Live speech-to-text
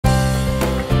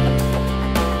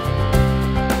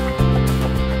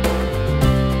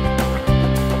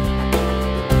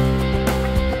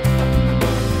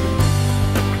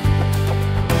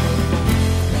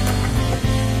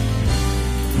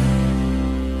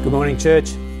Good morning,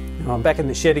 church. I'm back in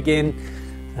the shed again.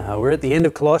 We're at the end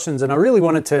of Colossians, and I really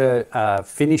wanted to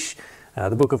finish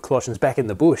the book of Colossians back in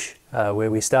the bush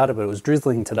where we started, but it was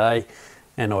drizzling today,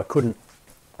 and I couldn't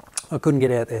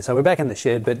get out there. So we're back in the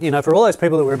shed. But for all those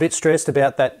people that were a bit stressed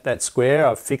about that square,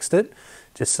 I've fixed it,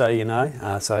 just so you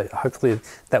know. So hopefully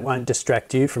that won't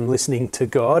distract you from listening to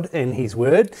God and His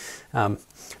Word.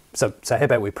 So how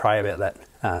about we pray about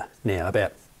that now,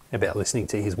 about listening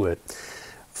to His Word.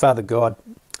 Father God,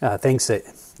 thanks that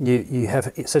you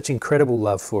have such incredible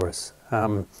love for us,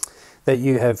 that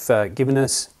you have given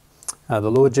us the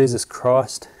Lord Jesus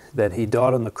Christ, that He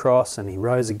died on the cross and He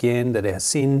rose again, that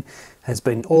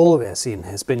all of our sin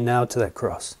has been nailed to that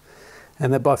cross,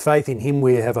 and that by faith in Him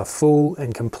we have a full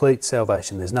and complete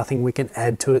salvation. There's nothing we can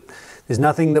add to it. There's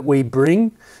nothing that we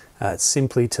bring. It's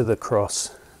simply to the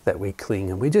cross that we cling.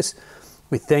 And we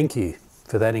thank you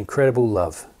for that incredible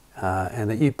love, and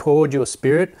that you poured your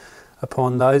Spirit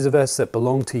upon those of us that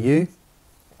belong to you,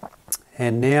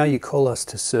 and now you call us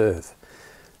to serve.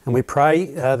 And we pray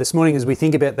this morning, as we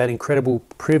think about that incredible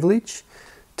privilege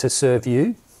to serve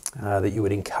you, that you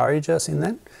would encourage us in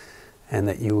that, and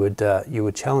that you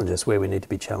would challenge us where we need to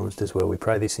be challenged as well. We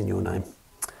pray this in your name.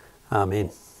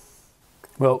 Amen.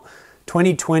 Well,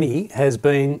 2020 has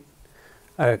been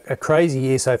a crazy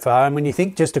year so far, and when you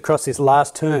think just across this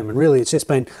last term, and really it's just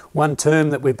been one term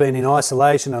that we've been in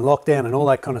isolation and lockdown and all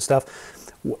that kind of stuff,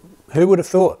 who would have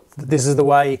thought that this is the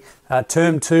way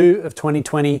term 2 of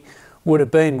 2020 would have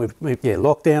been? With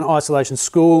lockdown, isolation,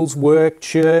 schools, work,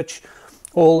 church,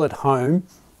 all at home.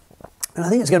 And I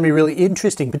think it's going to be really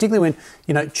interesting, particularly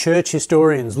when church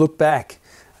historians look back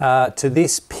to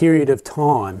this period of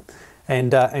time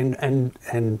and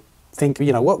think,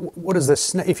 what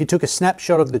is if you took a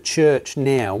snapshot of the church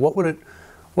now, what would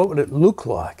it look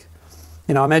like?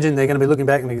 I imagine they're going to be looking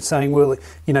back and saying, well,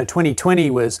 2020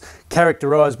 was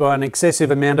characterised by an excessive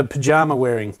amount of pyjama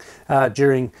wearing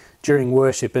during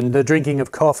worship, and the drinking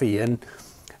of coffee, and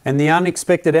the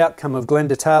unexpected outcome of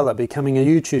Glenda Taylor becoming a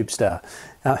YouTube star.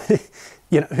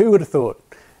 Who would have thought?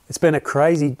 It's been a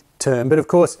crazy term, but of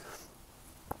course,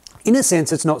 in a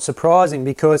sense, it's not surprising,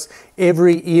 because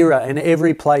every era and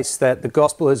every place that the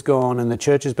gospel has gone and the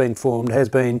church has been formed has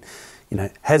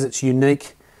its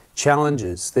unique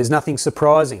challenges. There's nothing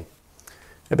surprising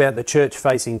about the church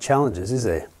facing challenges, is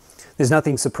there? There's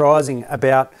nothing surprising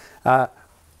about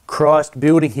Christ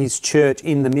building His church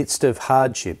in the midst of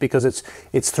hardship, because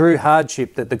it's through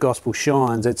hardship that the gospel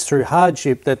shines. It's through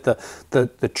hardship that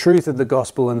the truth of the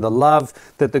gospel and the love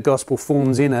that the gospel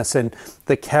forms in us and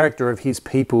the character of His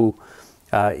people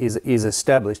is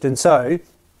established. And so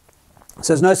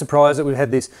it's no surprise that we've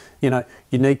had this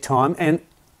unique time,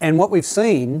 and what we've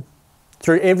seen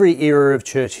through every era of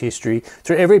church history,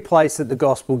 through every place that the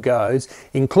gospel goes,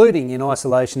 including in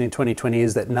isolation in 2020,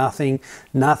 is that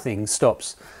nothing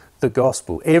stops the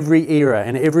gospel. Every era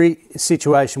and every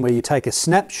situation where you take a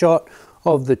snapshot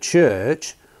of the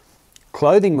church,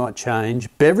 clothing might change,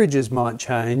 beverages might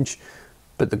change,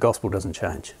 but the gospel doesn't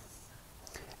change.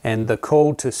 And the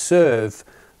call to serve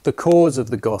the cause of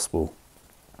the gospel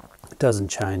doesn't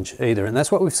change either. And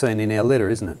that's what we've seen in our letter,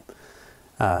 isn't it?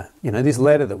 This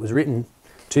letter that was written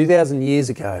 2,000 years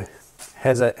ago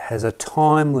has a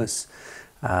timeless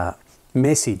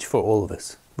message for all of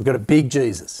us. We've got a big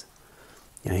Jesus.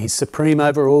 He's supreme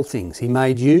over all things. He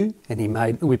made you,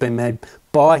 and we've been made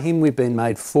by Him, we've been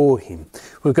made for Him.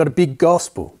 We've got a big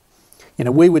gospel.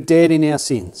 We were dead in our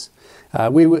sins.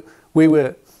 We were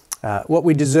what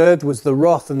we deserved was the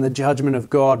wrath and the judgment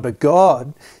of God, but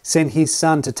God sent His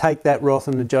Son to take that wrath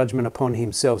and the judgment upon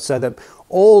Himself, so that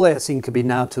all our sin could be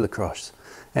nailed to the cross,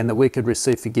 and that we could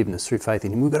receive forgiveness through faith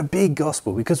in Him. We've got a big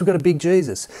gospel because we've got a big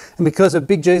Jesus. And because of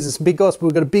big Jesus and big gospel,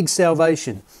 we've got a big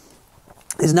salvation.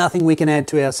 There's nothing we can add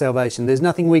to our salvation. There's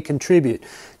nothing we contribute,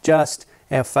 just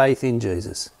our faith in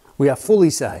Jesus. We are fully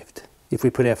saved if we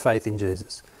put our faith in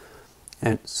Jesus.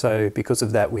 And so because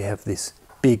of that, we have this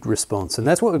big response. And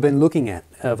that's what we've been looking at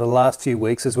over the last few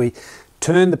weeks as we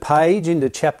turn the page into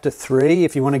chapter 3.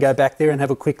 If you want to go back there and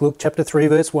have a quick look, chapter 3,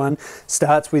 verse 1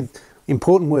 starts with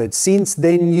important words. Since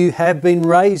then you have been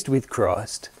raised with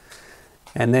Christ.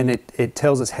 And then it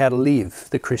tells us how to live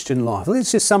the Christian life.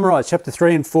 Let's just summarise chapter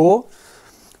 3 and 4.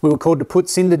 We were called to put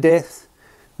sin to death.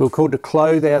 We were called to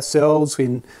clothe ourselves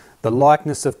in the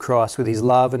likeness of Christ with His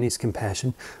love and His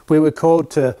compassion. We were called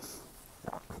to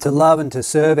love and to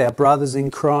serve our brothers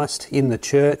in Christ in the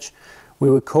church.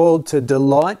 We were called to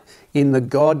delight in the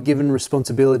God-given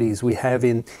responsibilities we have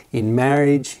in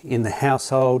marriage, in the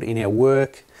household, in our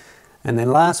work. And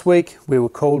then last week, we were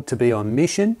called to be on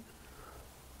mission.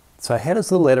 So how does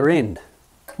the letter end?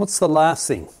 What's the last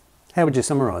thing? How would you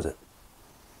summarise it?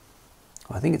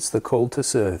 I think it's the call to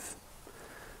serve.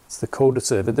 It's the call to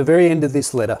serve. At the very end of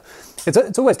this letter,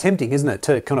 it's always tempting, isn't it,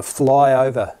 to kind of fly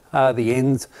over the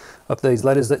ends of these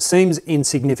letters that seems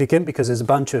insignificant because there's a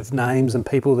bunch of names and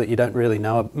people that you don't really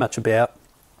know much about.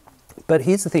 But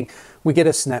here's the thing, we get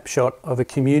a snapshot of a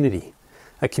community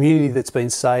that's been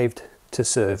saved to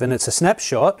serve. And it's a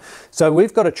snapshot, so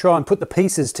we've got to try and put the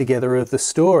pieces together of the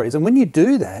stories. And when you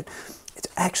do that, it's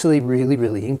actually really,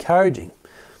 really encouraging.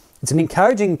 It's an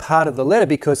encouraging part of the letter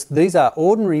because these are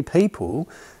ordinary people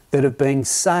that have been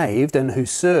saved and who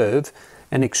serve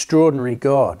an extraordinary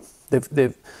God.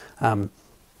 They've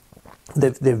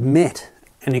met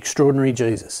an extraordinary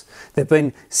Jesus. They've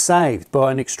been saved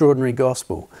by an extraordinary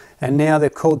gospel. And now they're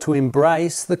called to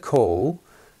embrace the call,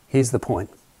 here's the point,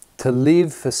 to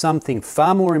live for something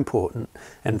far more important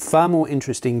and far more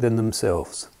interesting than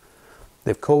themselves.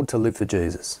 They've called to live for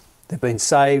Jesus. They've been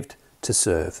saved to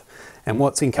serve. And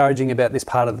what's encouraging about this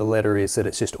part of the letter is that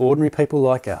it's just ordinary people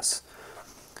like us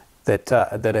that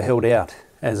are held out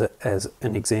as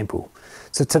an example.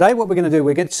 So today what we're going to do,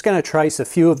 we're just going to trace a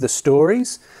few of the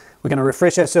stories. We're going to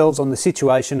refresh ourselves on the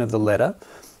situation of the letter,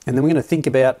 and then we're going to think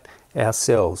about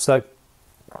ourselves. So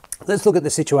let's look at the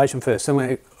situation first. So I'm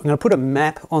going to put a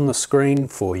map on the screen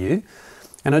for you,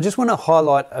 and I just want to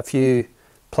highlight a few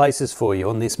places for you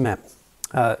on this map.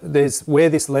 There's where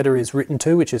this letter is written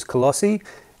to, which is Colossae.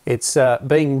 It's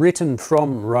being written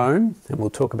from Rome, and we'll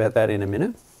talk about that in a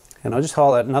minute. And I'll just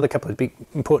highlight another couple of big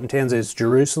important towns. There's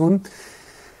Jerusalem,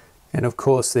 and of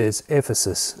course there's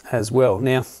Ephesus as well.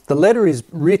 Now, the letter is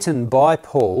written by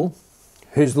Paul,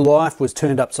 whose life was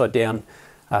turned upside down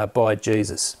by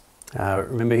Jesus.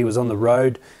 Remember, he was on the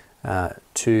road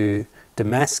to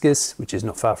Damascus, which is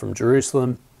not far from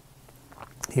Jerusalem.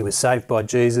 He was saved by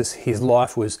Jesus. His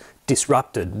life was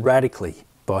disrupted radically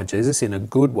by Jesus in a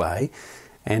good way.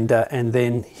 And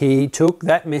then he took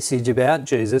that message about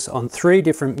Jesus on 3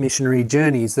 different missionary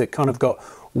journeys that kind of got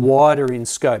wider in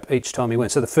scope each time he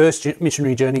went. So the first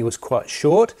missionary journey was quite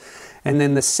short, and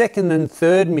then the second and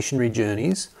third missionary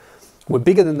journeys were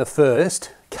bigger than the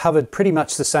first, covered pretty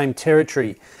much the same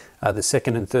territory, the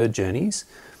second and third journeys,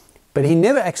 but he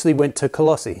never actually went to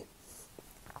Colossae.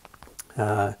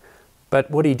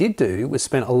 But what he did do was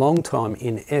spent a long time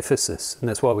in Ephesus, and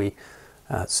that's why we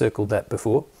circled that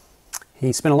before.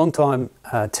 He spent a long time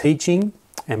teaching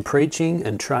and preaching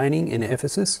and training in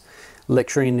Ephesus,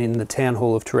 lecturing in the town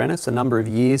hall of Tyrannus. A number of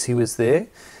years he was there,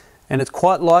 and it's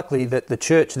quite likely that the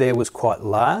church there was quite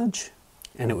large,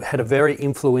 and it had a very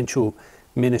influential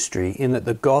ministry in that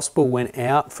the gospel went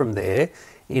out from there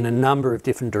in a number of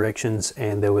different directions,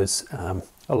 and there was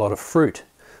a lot of fruit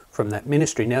from that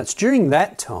ministry. Now, it's during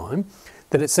that time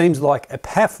that it seems like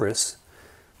Epaphras,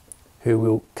 who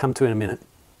we'll come to in a minute,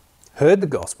 heard the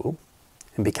gospel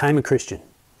and became a Christian.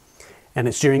 And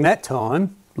it's during that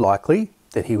time, likely,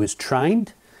 that he was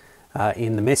trained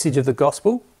in the message of the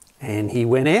gospel, and he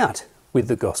went out with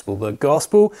the gospel. The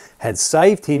gospel had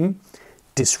saved him,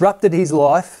 disrupted his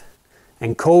life,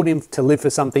 and called him to live for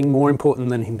something more important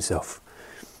than himself.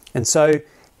 And so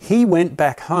he went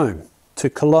back home to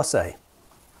Colossae,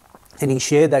 and he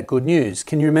shared that good news.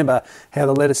 Can you remember how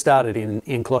the letter started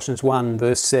in Colossians 1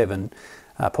 verse 7?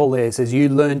 Paul there says, "You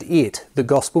learned it, the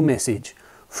gospel message,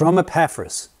 from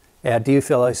Epaphras, our dear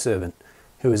fellow servant,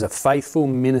 who is a faithful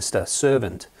minister,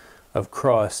 servant of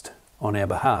Christ on our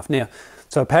behalf." Now,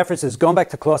 so Epaphras has gone back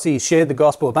to Colossae, he's shared the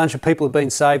gospel, a bunch of people have been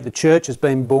saved, the church has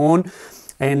been born,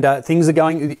 and things are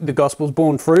going, the gospel's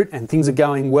borne fruit, and things are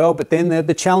going well, but then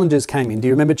the challenges came in. Do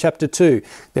you remember chapter 2?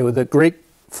 There were the Greek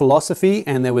philosophy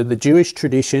and there were the Jewish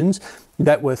traditions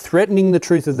that were threatening the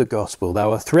truth of the gospel. They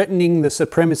were threatening the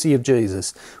supremacy of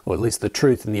Jesus, or at least the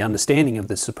truth and the understanding of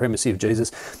the supremacy of Jesus.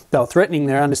 They were threatening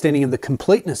their understanding of the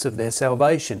completeness of their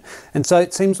salvation. And so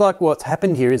it seems like what's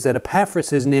happened here is that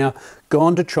Epaphras has now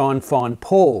gone to try and find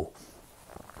Paul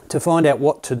to find out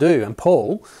what to do. And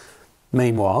Paul,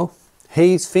 meanwhile,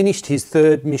 he's finished his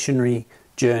 3rd missionary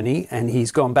journey and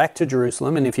he's gone back to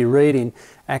Jerusalem. And if you read in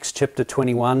Acts chapter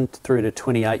 21 through to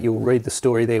 28, you'll read the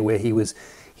story there where he was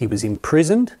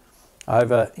imprisoned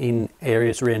over in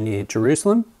areas around near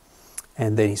Jerusalem,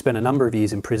 and then he spent a number of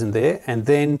years in prison there. And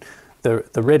then the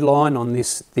red line on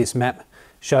this map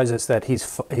shows us that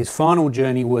his final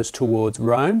journey was towards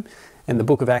Rome, and the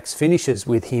book of Acts finishes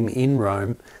with him in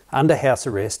Rome under house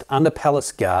arrest, under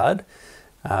palace guard,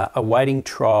 awaiting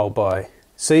trial by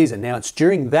Caesar. Now, it's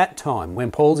during that time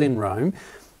when Paul's in Rome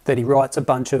that he writes a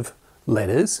bunch of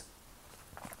letters,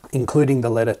 including the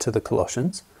letter to the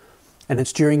Colossians. And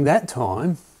it's during that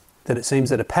time that it seems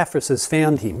that Epaphras has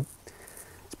found him.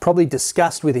 It's probably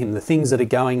discussed with him the things that are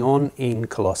going on in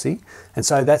Colossae. And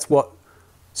so that's what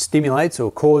stimulates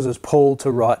or causes Paul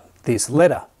to write this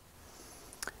letter.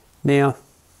 Now,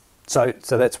 so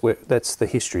that's the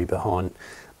history behind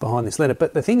this letter.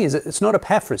 But the thing is, it's not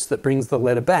Epaphras that brings the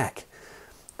letter back.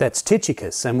 That's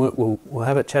Tychicus, and we'll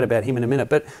have a chat about him in a minute.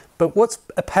 But what's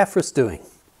Epaphras doing?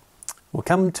 We'll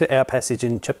come to our passage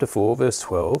in chapter 4, verse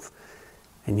 12,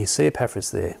 and you see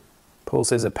Epaphras there. Paul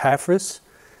says, Epaphras,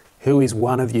 who is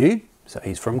one of you, so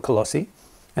he's from Colossae,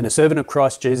 and a servant of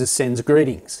Christ Jesus, sends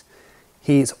greetings.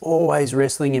 He is always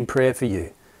wrestling in prayer for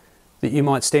you, that you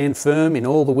might stand firm in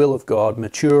all the will of God,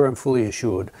 mature and fully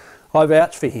assured. I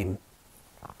vouch for him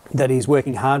that he is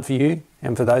working hard for you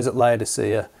and for those at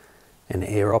Laodicea and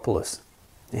Hierapolis.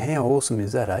 Now, how awesome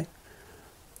is that, eh?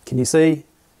 Can you see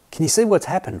what's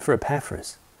happened for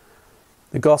Epaphras?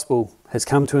 The gospel has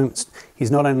come to him.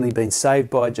 He's not only been saved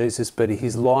by Jesus, but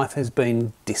his life has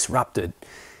been disrupted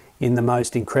in the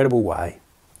most incredible way.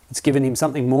 It's given him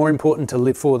something more important to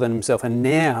live for than himself, and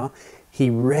now he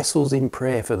wrestles in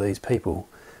prayer for these people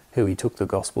who he took the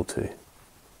gospel to.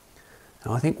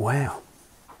 And I think, wow.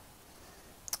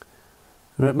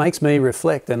 And it makes me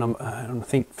reflect, and I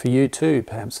think for you too,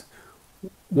 perhaps,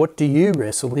 what do you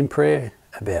wrestle in prayer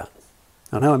about?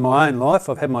 I know in my own life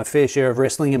I've had my fair share of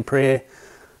wrestling in prayer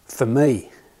for me.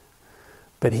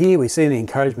 But here we see the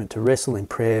encouragement to wrestle in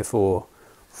prayer for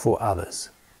others.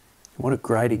 What a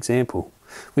great example.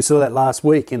 We saw that last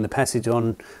week in the passage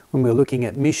on when we were looking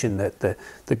at mission, that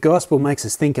the gospel makes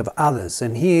us think of others.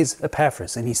 And here's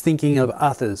Epaphras, and he's thinking of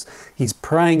others. He's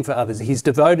praying for others. He's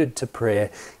devoted to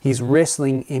prayer. He's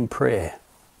wrestling in prayer,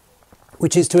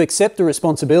 which is to accept the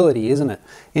responsibility, isn't it,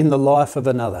 in the life of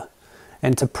another,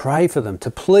 and to pray for them,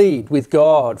 to plead with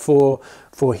God for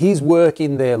his work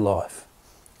in their life.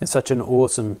 It's such an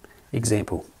awesome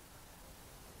example.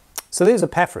 So there's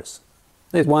Epaphras.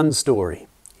 There's one story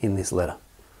in this letter.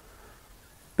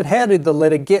 But how did the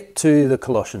letter get to the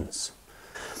Colossians?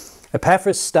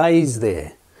 Epaphras stays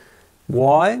there.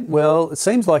 Why? Well, it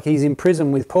seems like he's in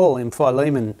prison with Paul. In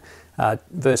Philemon,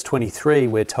 verse 23,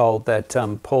 we're told that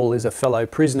Paul is a fellow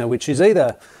prisoner, which is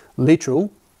either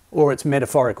literal or it's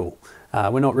metaphorical.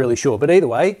 We're not really sure. But either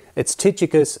way, it's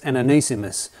Tychicus and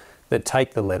Onesimus that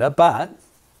take the letter. But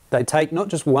they take not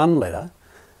just one letter,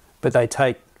 but they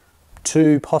take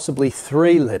 2, possibly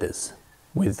 3 letters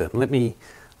with them. Let me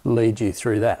lead you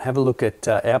through that. Have a look at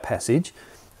our passage,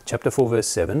 chapter 4, verse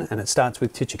 7, and it starts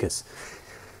with Tychicus.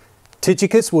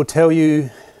 Tychicus will tell you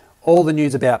all the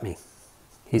news about me.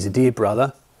 He's a dear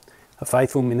brother, a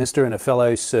faithful minister and a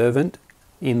fellow servant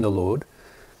in the Lord.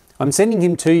 I'm sending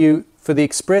him to you for the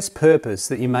express purpose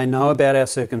that you may know about our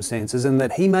circumstances and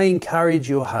that he may encourage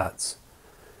your hearts.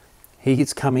 He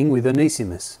is coming with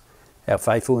Onesimus, our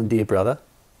faithful and dear brother,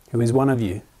 who is one of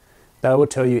you. They will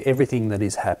tell you everything that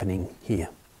is happening here.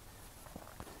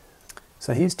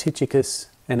 So here's Tychicus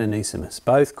and Onesimus,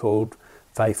 both called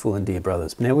faithful and dear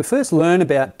brothers. Now we first learn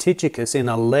about Tychicus in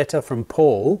a letter from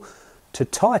Paul to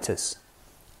Titus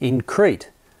in Crete,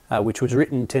 which was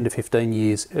written 10 to 15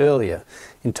 years earlier,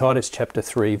 in Titus chapter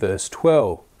 3, verse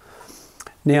 12.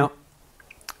 Now,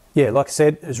 like I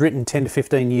said, it was written 10 to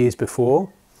 15 years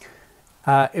before.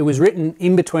 It was written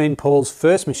in between Paul's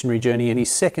first missionary journey and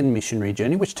his second missionary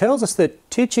journey, which tells us that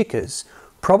Tychicus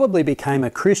probably became a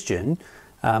Christian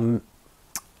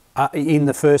in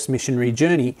the first missionary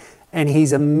journey, and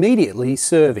he's immediately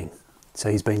serving. So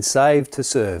he's been saved to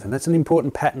serve, and that's an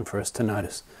important pattern for us to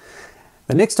notice.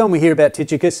 The next time we hear about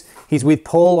Tychicus, he's with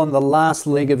Paul on the last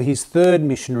leg of his third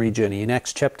missionary journey in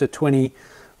Acts chapter 20,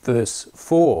 verse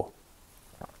 4.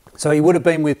 So he would have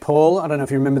been with Paul, I don't know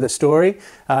if you remember the story,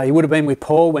 he would have been with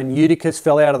Paul when Eutychus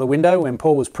fell out of the window when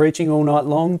Paul was preaching all night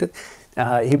long.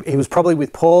 He was probably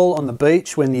with Paul on the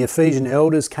beach when the Ephesian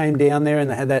elders came down there and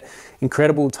they had that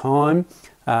incredible time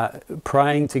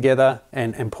praying together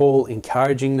and Paul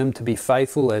encouraging them to be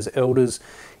faithful as elders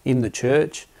in the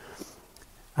church.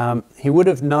 He would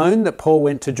have known that Paul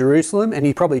went to Jerusalem, and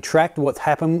he probably tracked what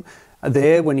happened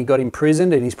there when he got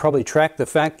imprisoned, and he's probably tracked the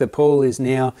fact that Paul is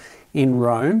now in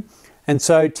Rome. And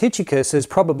so Tychicus has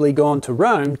probably gone to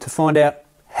Rome to find out,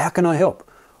 how can I help?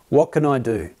 What can I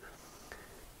do?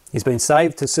 He's been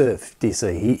saved to serve, do you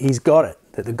see? He's got it,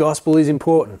 that the gospel is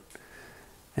important.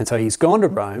 And so he's gone to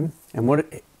Rome, and what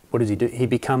does he do? He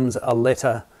becomes a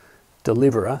letter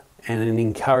deliverer and an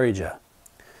encourager.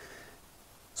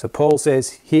 So Paul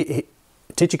says,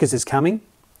 Tychicus is coming,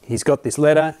 he's got this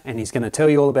letter, and he's going to tell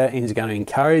you all about it, and he's going to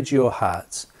encourage your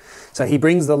hearts. So he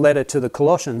brings the letter to the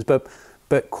Colossians, but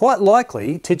quite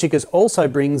likely Tychicus also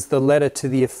brings the letter to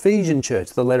the Ephesian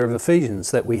church, the letter of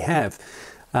Ephesians that we have.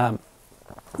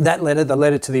 That letter, the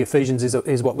letter to the Ephesians,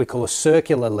 is what we call a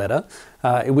circular letter.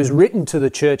 It was written to the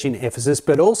church in Ephesus,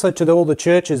 but also to all the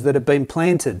churches that have been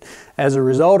planted as a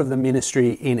result of the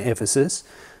ministry in Ephesus.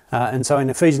 And so in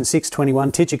Ephesians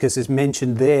 6:21, Tychicus is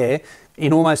mentioned there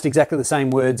in almost exactly the same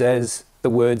words as the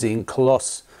words in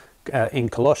Colossians.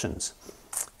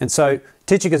 And so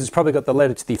Tychicus has probably got the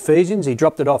letter to the Ephesians. He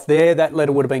dropped it off there. That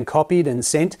letter would have been copied and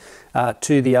sent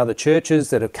to the other churches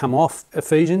that have come off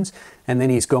Ephesians. And then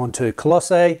he's gone to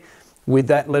Colossae with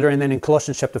that letter. And then in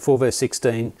Colossians chapter 4, verse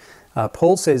 16,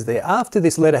 Paul says there, after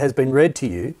this letter has been read to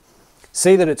you,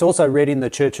 see that it's also read in the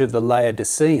church of the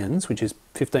Laodiceans, which is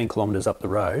 15 kilometres up the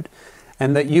road,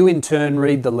 and that you in turn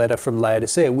read the letter from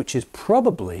Laodicea, which is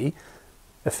probably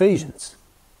Ephesians.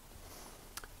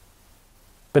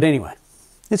 But anyway,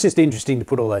 it's just interesting to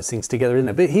put all those things together, isn't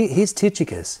it? But here's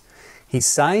Tychicus. He's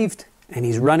saved and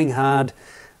he's running hard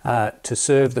to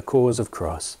serve the cause of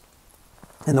Christ.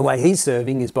 And the way he's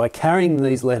serving is by carrying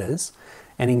these letters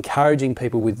and encouraging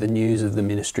people with the news of the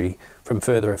ministry from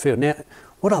further afield. Now,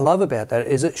 what I love about that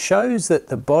is it shows that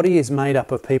the body is made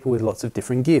up of people with lots of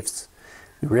different gifts.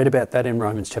 We read about that in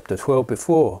Romans chapter 12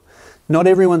 before. Not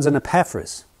everyone's an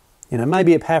Epaphras. You know,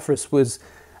 maybe Epaphras was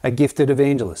a gifted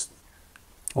evangelist.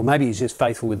 Or maybe he's just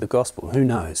faithful with the gospel. Who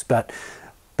knows? But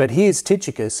here's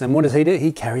Tychicus, and what does he do?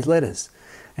 He carries letters.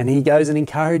 And he goes and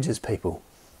encourages people.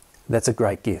 That's a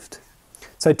great gift.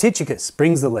 So Tychicus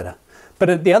brings the letter.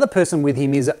 But the other person with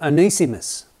him is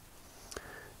Onesimus.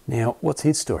 Now, what's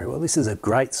his story? Well, this is a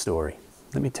great story.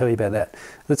 Let me tell you about that.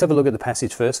 Let's have a look at the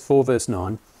passage first, 4 verse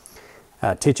 9.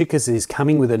 Tychicus is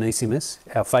coming with Onesimus,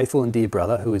 our faithful and dear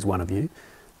brother, who is one of you.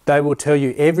 They will tell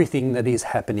you everything that is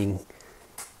happening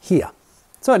here.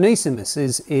 So Onesimus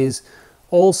is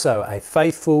also a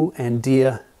faithful and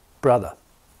dear brother.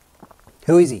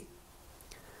 Who is he?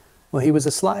 Well, he was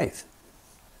a slave.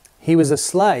 He was a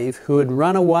slave who had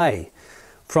run away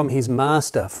from his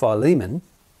master Philemon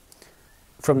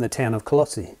from the town of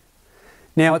Colossae.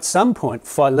 Now, at some point,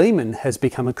 Philemon has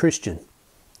become a Christian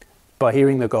by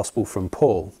hearing the gospel from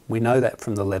Paul. We know that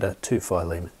from the letter to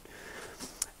Philemon.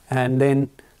 And then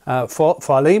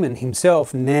Philemon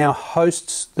himself now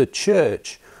hosts the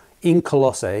church in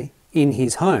Colossae in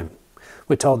his home.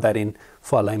 We're told that in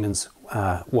Philemon's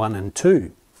 1 and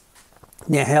 2.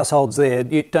 Now, households there,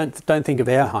 you don't think of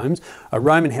our homes. A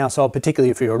Roman household, particularly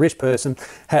if you're a rich person,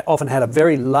 often had a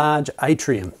very large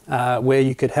atrium where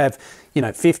you could have,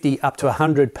 50 up to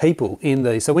 100 people in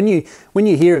these. So when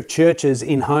you hear of churches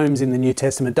in homes in the New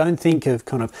Testament, don't think of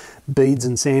kind of beads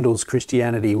and sandals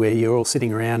Christianity where you're all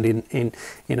sitting around in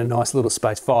a nice little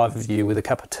space, 5 of you with a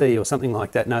cup of tea or something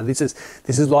like that. No, this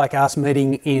is like us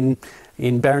meeting in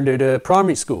Barranduda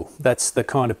Primary School. That's the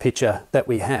kind of picture that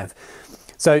we have.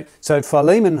 So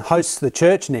Philemon hosts the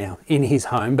church now in his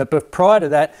home, but prior to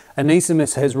that,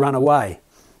 Onesimus has run away.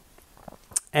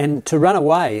 And to run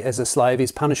away as a slave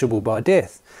is punishable by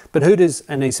death. But who does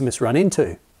Onesimus run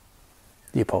into?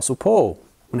 The Apostle Paul.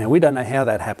 Now, we don't know how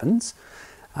that happens,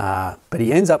 but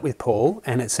he ends up with Paul,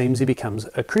 and it seems he becomes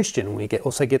a Christian. We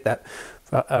also get that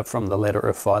from the letter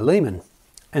of Philemon.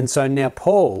 And so now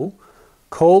Paul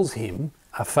calls him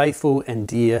a faithful and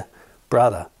dear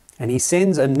brother. And he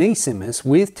sends Onesimus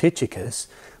with Tychicus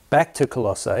back to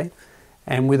Colossae.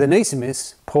 And with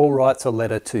Onesimus, Paul writes a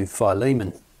letter to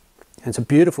Philemon. And it's a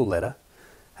beautiful letter.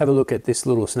 Have a look at this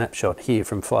little snapshot here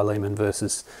from Philemon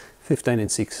verses 15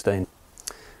 and 16.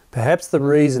 Perhaps the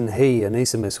reason he,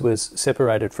 Onesimus, was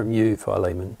separated from you,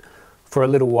 Philemon, for a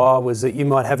little while was that you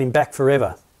might have him back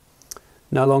forever,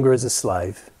 no longer as a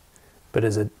slave, but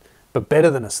better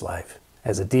than a slave,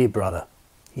 as a dear brother.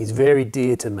 He's very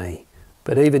dear to me,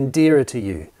 but even dearer to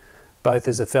you, both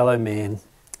as a fellow man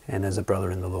and as a brother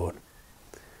in the Lord.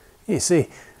 You see,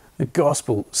 the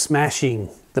gospel smashing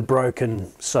the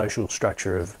broken social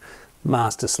structure of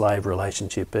master-slave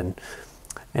relationship. And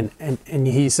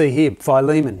you see here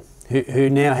Philemon, who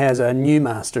now has a new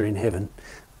master in heaven,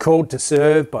 called to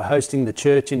serve by hosting the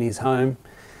church in his home.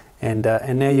 And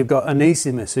now you've got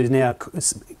Onesimus, who's now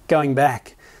going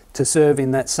back to serve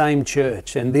in that same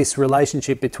church. And this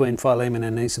relationship between Philemon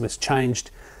and Onesimus changed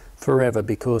forever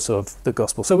because of the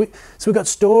gospel. So we've got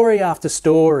story after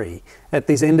story at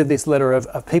this end of this letter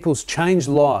of people's changed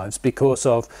lives because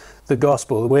of the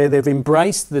gospel, where they've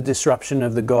embraced the disruption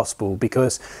of the gospel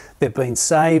because they've been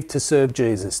saved to serve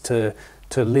Jesus, to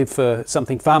live for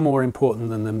something far more important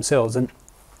than themselves. And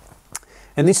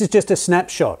this is just a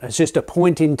snapshot. It's just a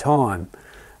point in time,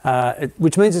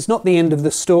 which means it's not the end of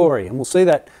the story. And we'll see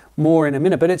that more in a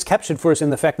minute, but it's captured for us in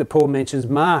the fact that Paul mentions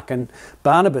Mark and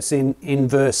Barnabas in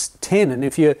verse 10. And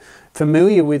if you're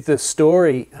familiar with the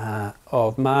story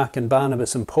of Mark and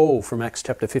Barnabas and Paul from Acts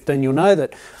chapter 15, you'll know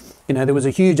that there was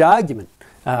a huge argument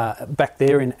back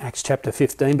there in Acts chapter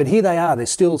 15, but here they are, they're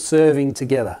still serving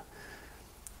together.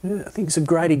 I think it's a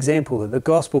great example that the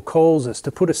gospel calls us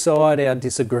to put aside our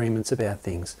disagreements about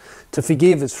things, to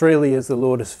forgive as freely as the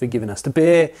Lord has forgiven us, to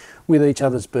bear with each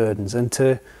other's burdens, and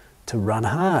to run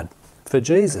hard for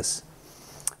Jesus.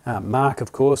 Mark,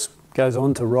 of course, goes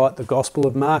on to write the Gospel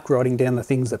of Mark, writing down the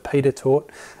things that Peter taught.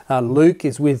 Luke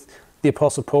is with the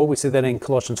Apostle Paul. We see that in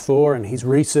Colossians 4, and he's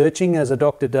researching as a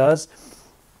doctor does.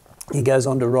 He goes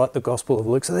on to write the Gospel of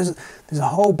Luke. So there's a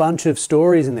whole bunch of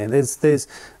stories in there. There's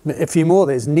a few more.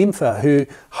 There's Nympha, who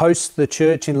hosts the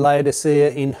church in Laodicea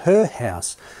in her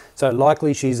house. So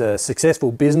likely she's a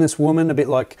successful businesswoman, a bit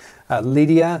like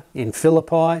Lydia in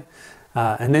Philippi.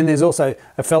 And then there's also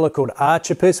a fellow called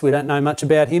Archippus. We don't know much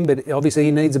about him, but obviously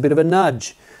he needs a bit of a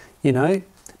nudge.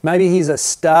 Maybe he's a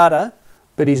starter,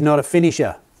 but he's not a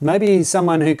finisher. Maybe he's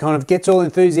someone who kind of gets all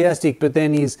enthusiastic, but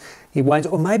then he wanes,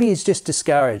 or maybe he's just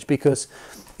discouraged because,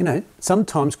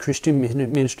 sometimes Christian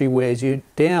ministry wears you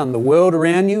down. The world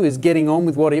around you is getting on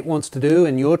with what it wants to do,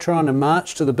 and you're trying to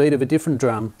march to the beat of a different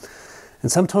drum.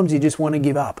 And sometimes you just want to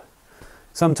give up.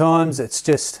 Sometimes it's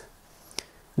just,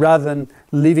 rather than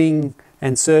living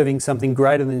and serving something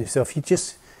greater than yourself, you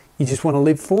just want to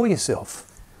live for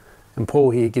yourself. And Paul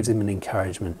here gives him an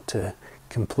encouragement to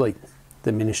complete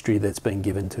the ministry that's been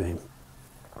given to him.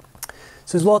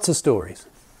 So there's lots of stories.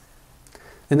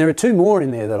 And there are two more in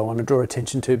there that I want to draw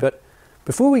attention to, but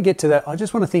before we get to that, I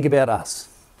just want to think about us.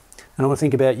 And I want to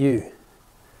think about you.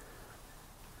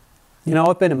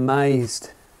 I've been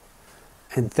amazed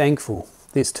and thankful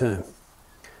this term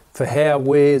for how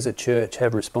we as a church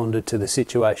have responded to the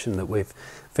situation that we've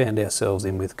found ourselves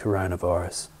in with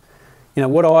coronavirus.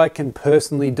 What I can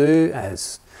personally do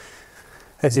as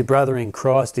your brother in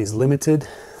Christ is limited,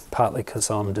 partly because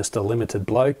I'm just a limited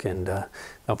bloke and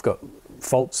I've got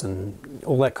faults and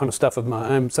all that kind of stuff of my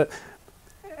own.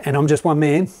 And I'm just one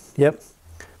man, yep.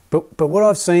 But what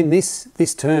I've seen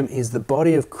this term is the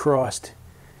body of Christ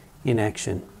in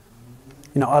action.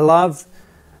 I love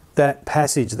that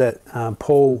passage that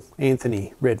Paul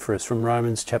Anthony read for us from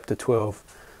Romans chapter 12.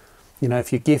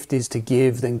 If your gift is to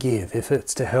give, then give. If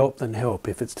it's to help, then help.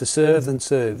 If it's to serve, then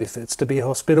serve. If it's to be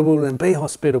hospitable, then be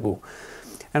hospitable.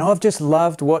 And I've just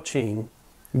loved watching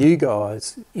you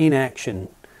guys in action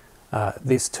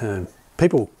this term.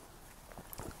 People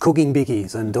cooking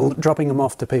bickies and dropping them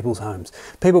off to people's homes.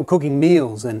 People cooking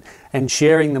meals and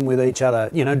sharing them with each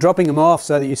other. Dropping them off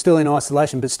so that you're still in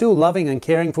isolation, but still loving and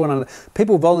caring for one another.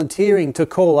 People volunteering to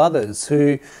call others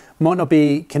who might not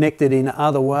be connected in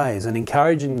other ways and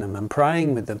encouraging them and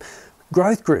praying with them.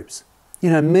 Growth groups,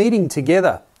 meeting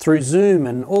together through Zoom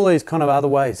and all these kind of other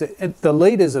ways. The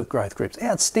leaders of growth groups,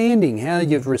 outstanding how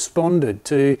you've responded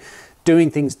to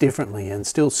doing things differently and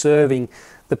still serving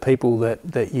the people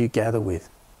that you gather with.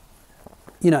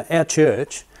 Our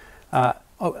church, I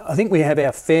think we have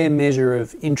our fair measure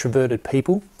of introverted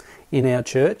people in our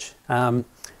church, and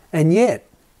yet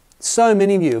so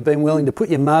many of you have been willing to put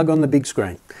your mug on the big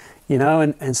screen,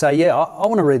 and say, yeah, I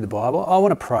want to read the Bible, I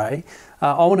want to pray,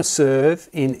 I want to serve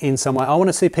in some way, I want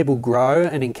to see people grow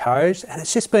and encouraged, and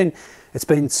it's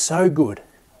been so good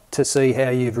to see how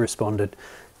you've responded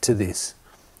to this.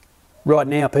 Right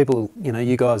now, people,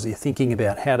 you guys are thinking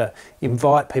about how to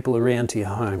invite people around to your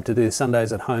home, to do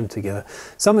Sundays at home together.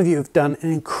 Some of you have done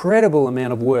an incredible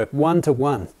amount of work,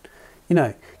 one-to-one,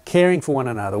 caring for one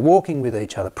another, walking with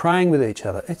each other, praying with each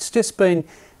other. It's been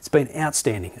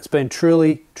outstanding. It's been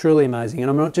truly, truly amazing. And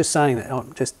I'm not just saying that,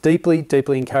 I'm just deeply,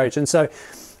 deeply encouraged. And so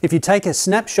if you take a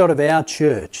snapshot of our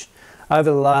church over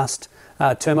the last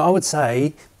term, I would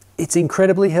say it's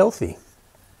incredibly healthy.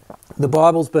 The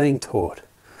Bible's being taught.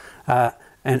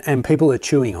 And people are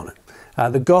chewing on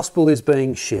it. The gospel is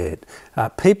being shared.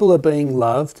 People are being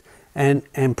loved,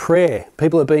 and prayer.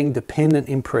 People are being dependent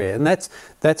in prayer, and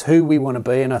that's who we want to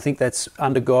be. And I think that's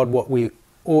under God what we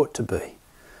ought to be.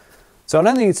 So I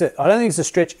don't think it's a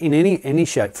stretch in any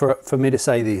shape for me to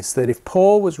say this, that if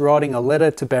Paul was writing a letter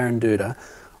to Baranduda,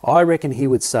 I reckon he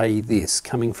would say this,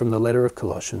 coming from the letter of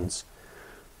Colossians: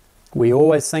 "We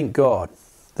always thank God,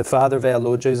 the Father of our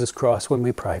Lord Jesus Christ, when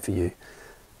we pray for you,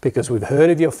 because we've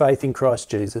heard of your faith in Christ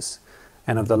Jesus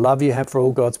and of the love you have for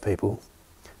all God's people,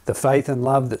 the faith and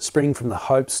love that spring from the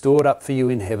hope stored up for you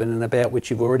in heaven and about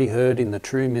which you've already heard in the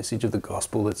true message of the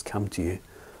gospel that's come to you."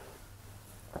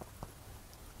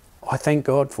 I thank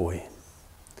God for you.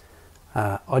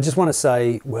 I just want to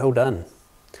say, well done.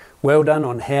 Well done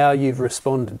on how you've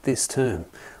responded this term.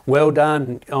 well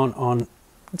done on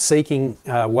seeking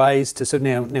ways to serve.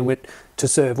 Now to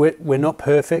serve. We're not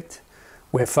perfect.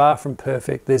 We're far from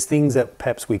perfect. There's things that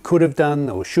perhaps we could have done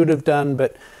or should have done,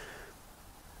 but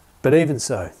even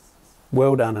so,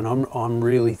 well done. And I'm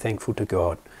really thankful to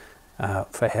God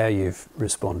for how you've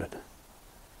responded.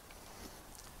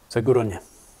 So good on you.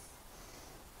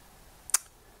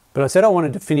 But I said I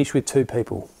wanted to finish with two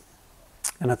people.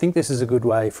 And I think this is a good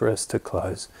way for us to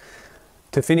close.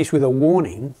 To finish with a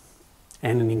warning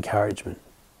and an encouragement.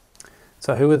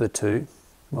 So who are the two?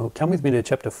 Well, come with me to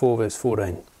chapter 4, verse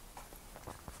 14.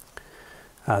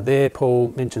 There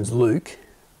Paul mentions Luke,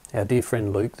 our dear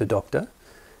friend Luke, the doctor,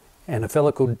 and a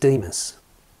fellow called Demas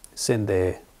send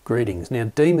their greetings. Now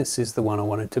Demas is the one I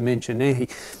wanted to mention. Now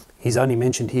he's only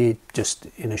mentioned here just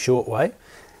in a short way.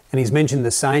 And he's mentioned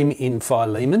the same in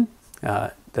Philemon.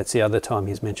 That's the other time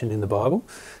he's mentioned in the Bible.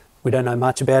 We don't know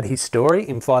much about his story.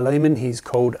 In Philemon, he's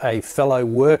called a fellow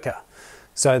worker.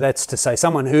 So that's to say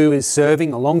someone who is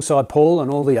serving alongside Paul and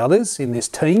all the others in this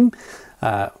team,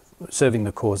 serving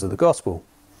the cause of the gospel.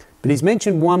 But he's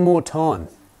mentioned one more time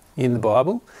in the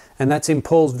Bible, and that's in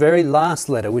Paul's very last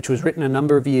letter, which was written a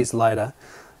number of years later,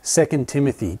 2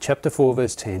 Timothy chapter 4,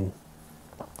 verse 10.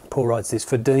 Paul writes this,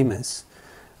 for Demas,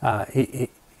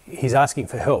 he's asking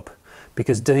for help,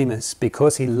 because Demas,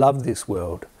 because he loved this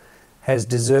world, has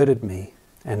deserted me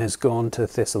and has gone to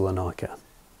Thessalonica.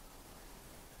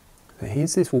 So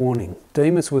here's this warning.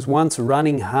 Demas was once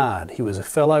running hard. He was a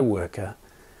fellow worker,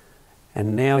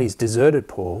 and now he's deserted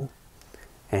Paul,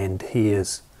 and he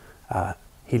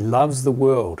loves the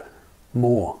world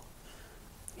more.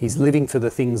 He's living for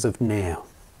the things of now.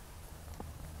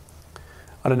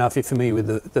 I don't know if you're familiar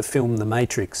with the film The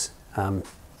Matrix.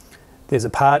 There's a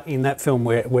part in that film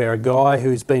where a guy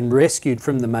who's been rescued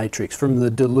from the Matrix, from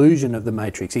the delusion of the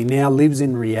Matrix, he now lives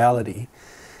in reality.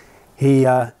 He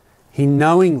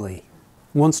knowingly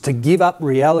wants to give up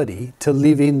reality to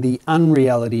live in the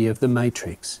unreality of the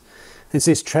Matrix. It's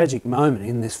this tragic moment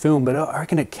in this film, but I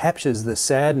reckon it captures the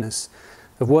sadness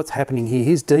of what's happening here.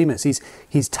 Here's Demas.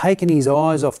 He's taken his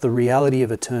eyes off the reality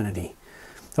of eternity,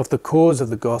 off the cause of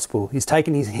the gospel. He's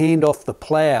taken his hand off the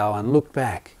plough and looked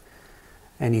back.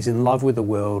 And he's in love with the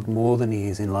world more than he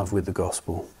is in love with the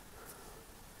gospel.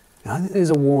 I think there's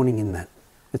a warning in that.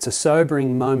 It's a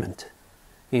sobering moment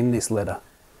in this letter.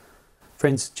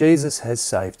 Friends, Jesus has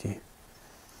saved you.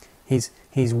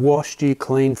 He's washed you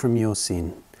clean from your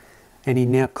sin. And he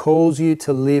now calls you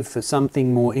to live for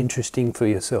something more interesting for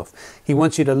yourself. He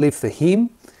wants you to live for him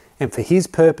and for his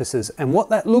purposes. And what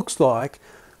that looks like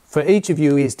for each of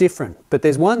you is different. But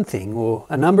there's one thing or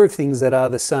a number of things that are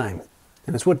the same.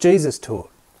 And it's what Jesus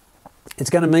taught. It's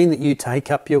going to mean that you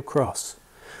take up your cross,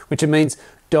 which it means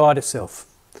die to self.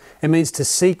 It means to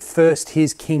seek first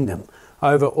his kingdom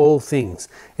over all things.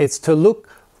 It's to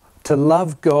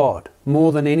love God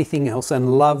more than anything else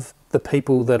and love the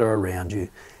people that are around you,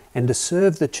 and to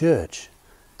serve the church,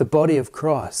 the body of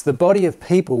Christ, the body of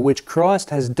people which Christ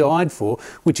has died for,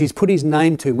 which he's put his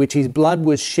name to, which his blood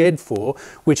was shed for,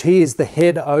 which he is the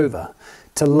head over,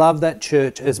 to love that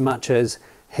church as much as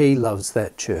he loves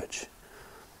that church.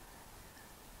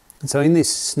 And so in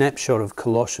this snapshot of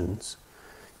Colossians,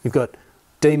 you've got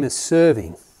Demas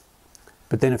serving,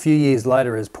 but then a few years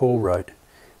later, as Paul wrote,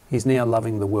 he's now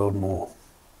loving the world more.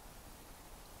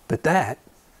 But that,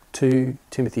 2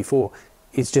 Timothy 4,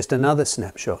 is just another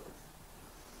snapshot.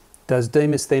 Does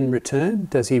Demas then return?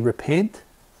 Does he repent?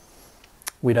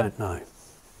 We don't know.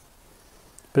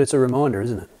 But it's a reminder,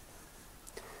 isn't it?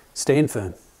 Stand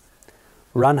firm.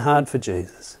 Run hard for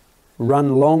Jesus.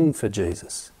 Run long for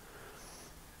Jesus.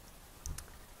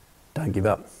 Don't give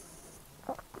up.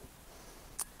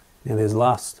 Now the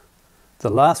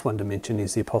last one to mention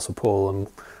is the Apostle Paul, and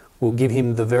we'll give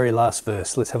him the very last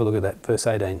verse. Let's have a look at that, verse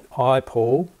 18. I,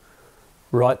 Paul,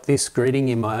 write this greeting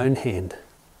in my own hand.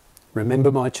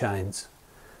 Remember my chains.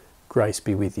 Grace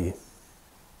be with you.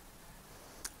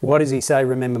 Why does he say,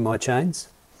 remember my chains?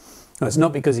 Well, it's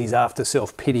not because he's after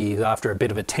self-pity, he's after a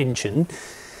bit of attention.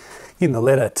 In the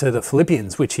letter to the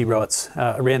Philippians, which he writes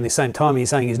around the same time, he's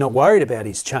saying he's not worried about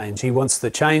his chains. He wants the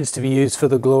chains to be used for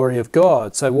the glory of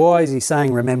God. So why is he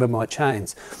saying, remember my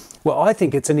chains? Well, I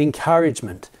think it's an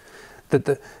encouragement.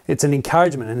 It's an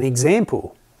encouragement, an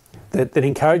example that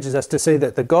encourages us to see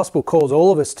that the gospel calls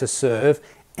all of us to serve,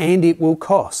 and it will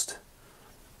cost.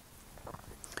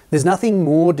 There's nothing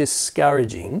more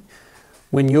discouraging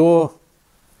when you're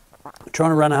trying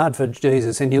to run hard for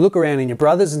Jesus and you look around and your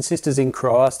brothers and sisters in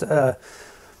Christ, they're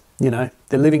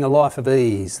living a life of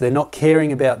ease. They're not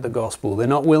caring about the gospel. They're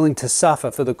not willing to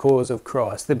suffer for the cause of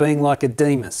Christ. They're being like a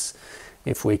Demas,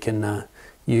 if we can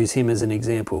use him as an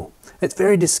example. It's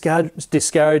very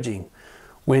discouraging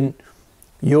when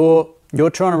you're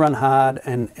trying to run hard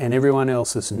and everyone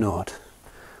else is not.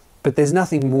 But there's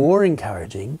nothing more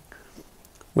encouraging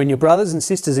when your brothers and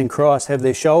sisters in Christ have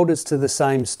their shoulders to the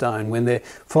same stone, when they're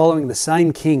following the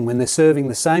same King, when they're serving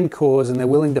the same cause and they're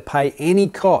willing to pay any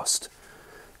cost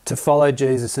to follow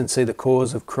Jesus and see the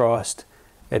cause of Christ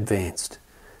advanced.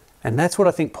 And that's what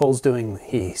I think Paul's doing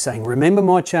here, saying, remember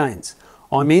my chains.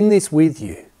 I'm in this with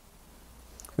you.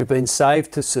 We've been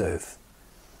saved to serve.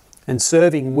 And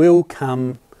serving will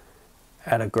come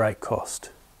at a great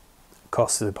cost. It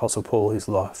cost the Apostle Paul his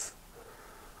life.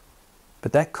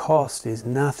 But that cost is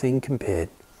nothing compared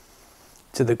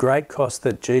to the great cost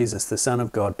that Jesus, the Son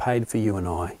of God, paid for you and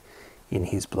I in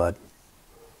his blood.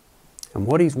 And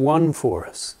what he's won for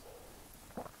us,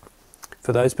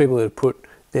 for those people that have put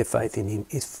their faith in him,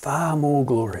 is far more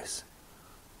glorious.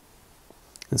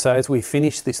 And so as we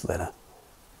finish this letter,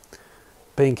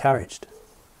 be encouraged.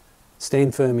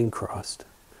 Stand firm in Christ.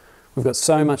 We've got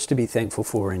so much to be thankful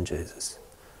for in Jesus.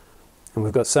 And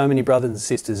we've got so many brothers and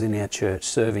sisters in our church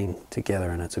serving together,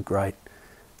 and it's a great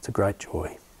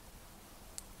joy.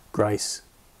 Grace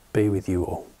be with you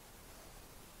all.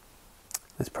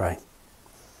 Let's pray.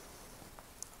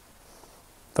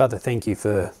 Father, thank you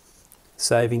for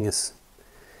saving us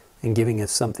and giving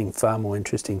us something far more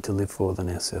interesting to live for than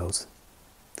ourselves.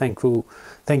 Thank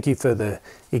you for the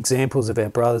examples of our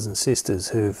brothers and sisters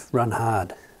who've run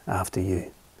hard after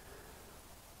you.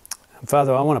 And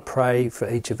Father, I want to pray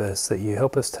for each of us that you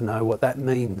help us to know what that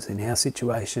means in our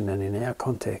situation and in our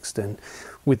context and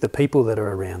with the people that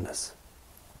are around us.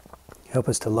 Help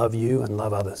us to love you and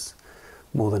love others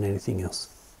more than anything else.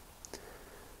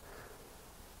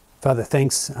 Father,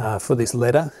 thanks for this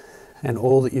letter and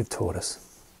all that you've taught us.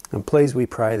 And please, we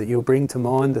pray that you'll bring to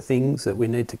mind the things that we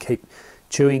need to keep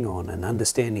chewing on and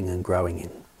understanding and growing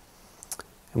in.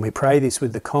 And we pray this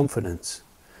with the confidence,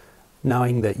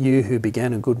 knowing that you who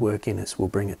began a good work in us will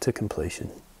bring it to completion.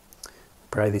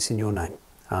 Pray this in your name.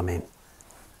 Amen.